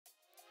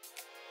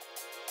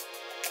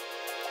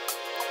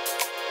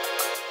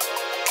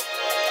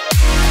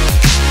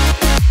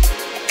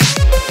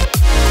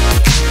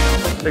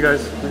Hey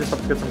guys, we just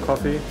have to get some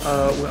coffee.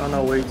 We're on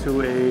our way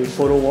to a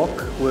photo walk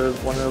with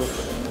one of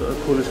the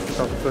coolest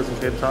photographers in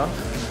Cape Town.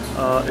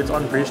 It's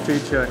on Bree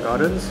Street here in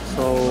Gardens,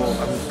 so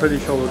I'm pretty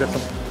sure we'll get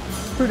some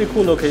pretty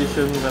cool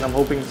locations, and I'm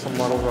hoping some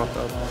models rock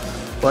up.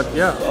 But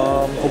yeah,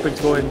 hoping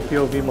to go in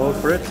POV mode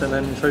for it and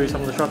then show you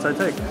some of the shots I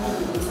take.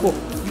 Cool.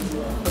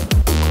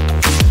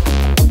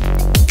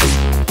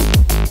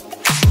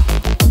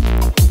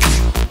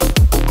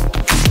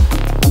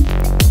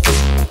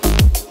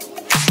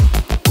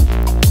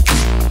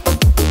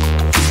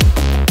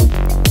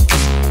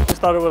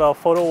 Started with our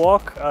photo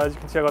walk. As you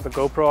can see, I got the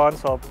GoPro on,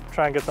 so I'll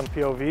try and get some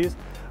POVs.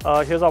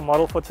 Here's our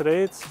model for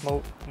today. It's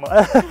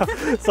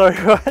sorry,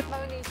 what?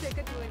 Moni,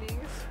 good morning.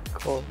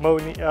 Cool.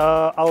 Moni,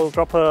 I'll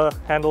drop her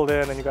handle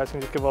there and then you guys can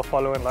just give her a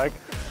follow and like.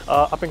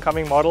 Up and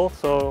coming model,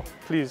 so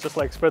please just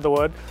like spread the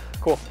word.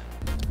 Cool.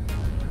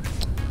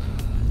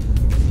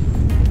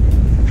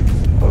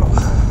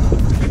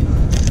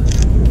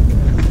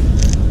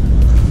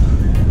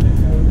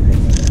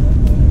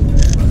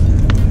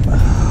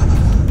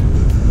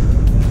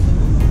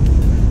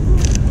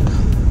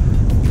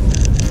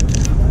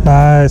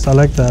 Nice, I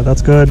like that.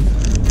 That's good.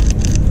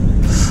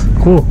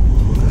 Cool.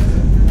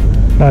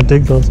 I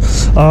dig those.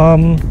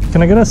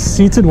 Can I get a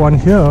seated one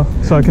here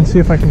so I can see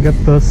if I can get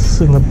this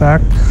in the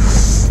back?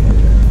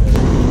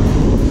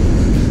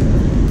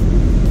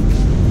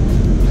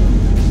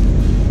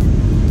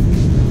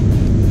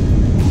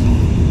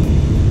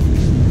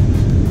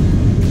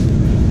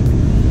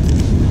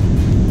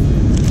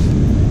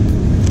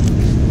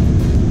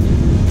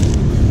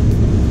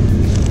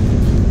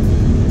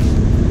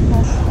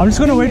 I'm just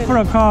gonna wait for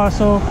a car,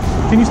 so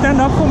can you stand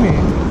up for me?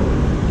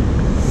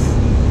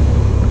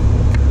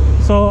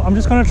 So I'm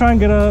just gonna try and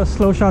get a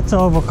slow shot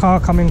of a car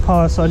coming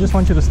past, so I just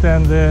want you to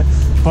stand there,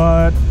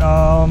 but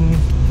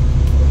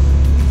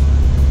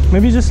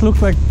maybe just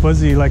look like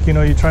busy, like, you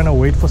know, you're trying to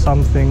wait for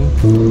something.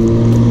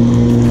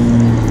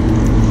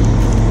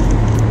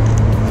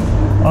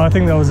 Oh, I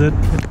think that was it.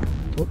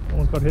 Oh,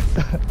 almost got hit.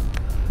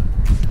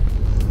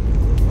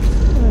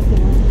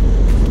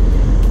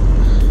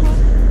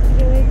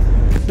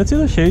 Let's see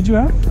the shades you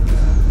have.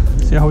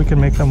 See how we can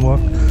make them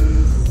work.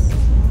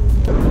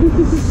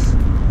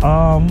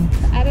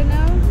 I don't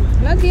know.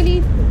 I'm not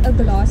really a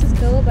glasses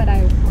girl, but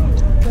I'm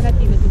gonna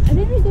be with it. I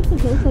didn't really get the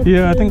close-up.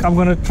 Yeah, I think I'm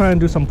gonna try and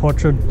do some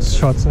portrait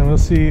shots and we'll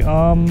see.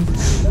 Hello,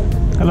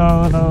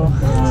 hello.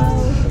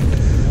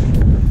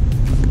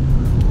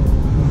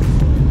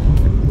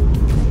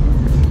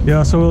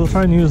 Yeah, so we'll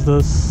try and use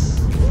this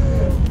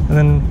and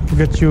then we'll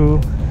get you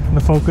in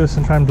the focus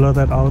and try and blur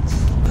that out.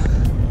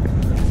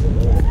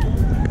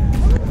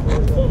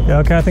 Yeah,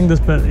 okay, I think this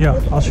bit,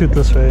 yeah, I'll shoot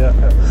this way, yeah.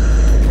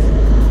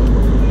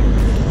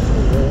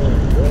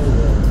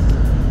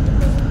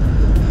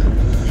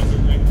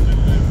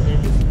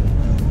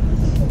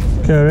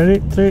 Okay, ready?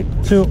 3,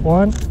 2,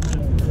 1.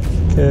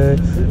 Okay.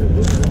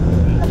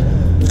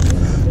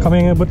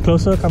 Coming a bit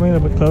closer, coming a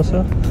bit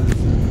closer.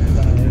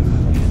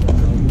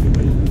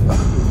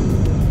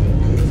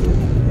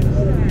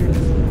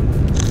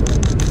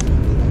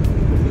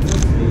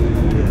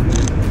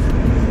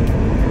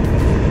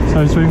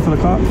 So just waiting for the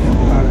car.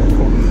 Alright,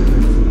 cool.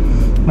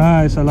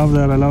 Nice, I love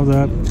that, I love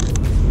that.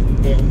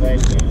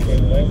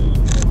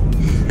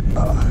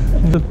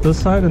 This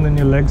side and then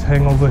your legs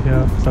hang over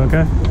here. Is that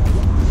okay?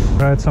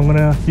 Alright, so I'm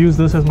gonna use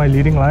this as my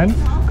leading line.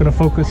 I'm gonna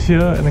focus here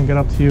and then get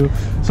up to you.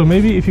 So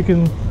maybe if you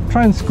can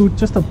try and scoot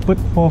just a bit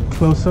more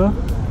closer.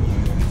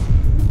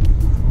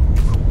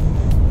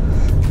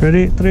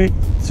 Ready? 3,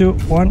 2,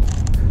 1.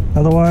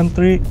 Another one.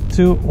 3,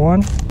 2,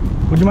 1.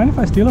 Would you mind if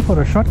I steal a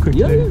photo shot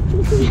quickly?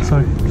 Yeah.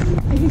 Sorry.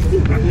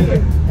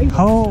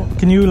 How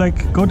can you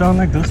like go down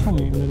like this for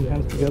me and then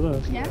hands together?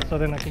 Yeah. So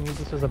then I can use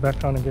this as a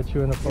background and get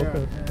you in the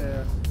focus.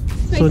 Yeah.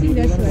 So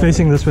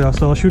facing this way.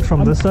 So I'll shoot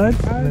from this side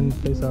and then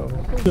face that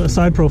way.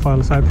 Side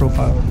profile, side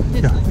profile.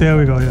 Yeah, there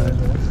we go. Yeah.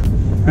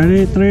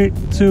 Ready? 3,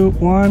 2,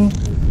 1.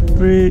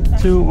 3,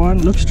 2,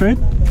 1. Look straight.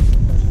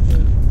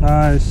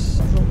 Nice.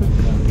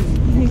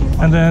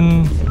 And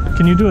then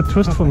can you do a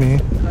twist for me?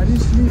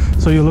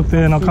 So you look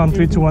there and I'll count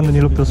 3, 2, 1, then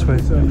you look this way.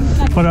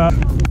 But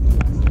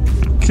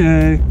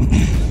okay.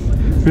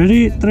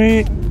 Ready?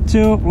 3,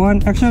 2,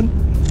 1, action.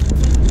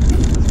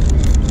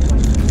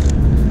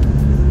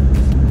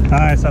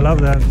 Nice, I love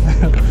that.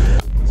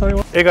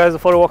 Sorry. Hey guys, the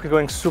photo walk is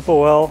going super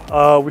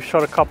well. We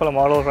shot a couple of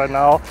models right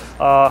now.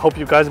 Hope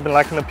you guys have been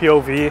liking the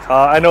POV.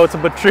 I know it's a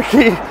bit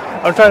tricky.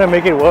 I'm trying to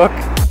make it work.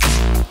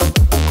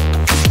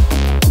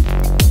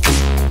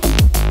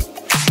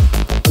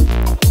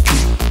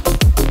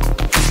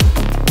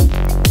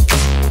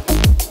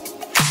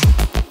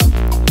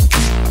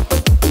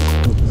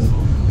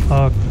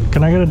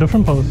 Can I get a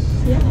different pose?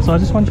 Yeah. So I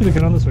just want you to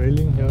get on this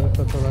railing here, if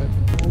that's alright.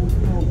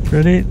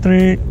 Ready?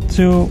 3,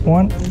 2,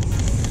 1.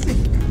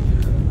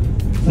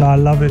 No, I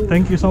love it.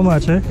 Thank you so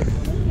much, eh?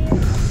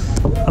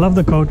 I love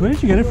the coat. Where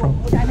did you get it from?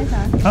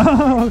 Chinatown.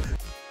 Oh.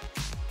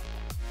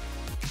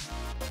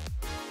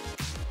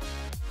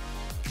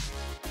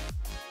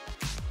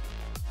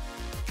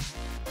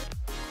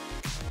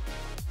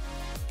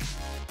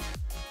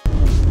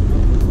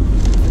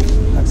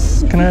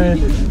 Can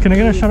I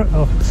get a shot?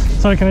 Oh,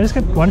 sorry. Can I just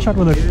get one shot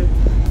with it?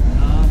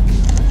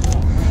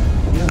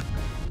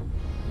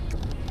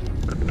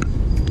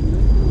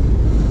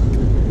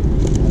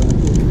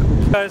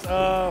 Guys,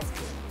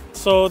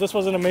 so this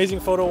was an amazing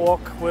photo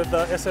walk with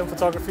SM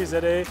Photography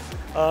ZA.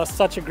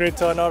 Such a great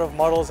turnout of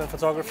models and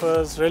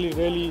photographers.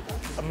 Really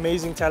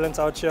amazing talents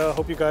out here.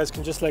 Hope you guys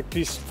can just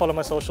please follow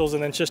my socials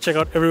and then just check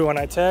out everyone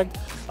I tagged.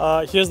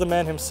 Here's the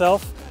man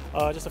himself.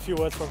 Just a few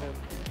words from him.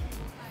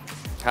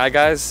 Hi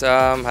guys,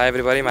 hi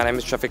everybody, my name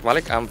is Shafiq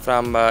Malik, I'm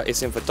from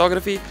SM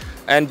Photography,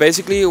 and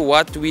basically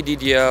what we did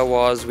here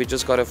was we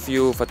just got a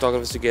few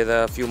photographers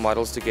together, a few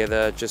models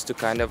together, just to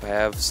kind of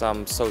have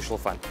some social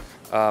fun.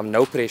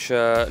 No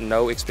pressure,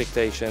 no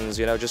expectations,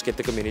 you know, just get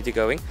the community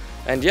going.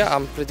 And yeah,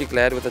 I'm pretty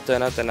glad with the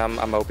turnout, and I'm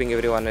hoping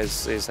everyone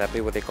is happy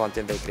with the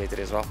content they created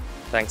as well.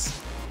 Thanks.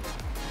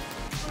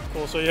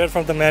 Cool, so you heard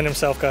from the man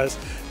himself, guys.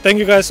 Thank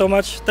you guys so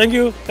much. Thank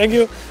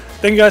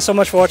you guys so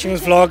much for watching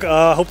this vlog.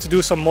 Hope to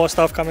do some more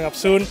stuff coming up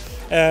soon.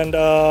 And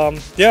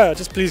yeah,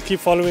 just please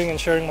keep following and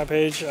sharing my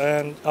page.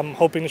 And I'm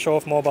hoping to show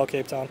off more about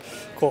Cape Town.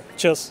 Cool,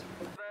 cheers.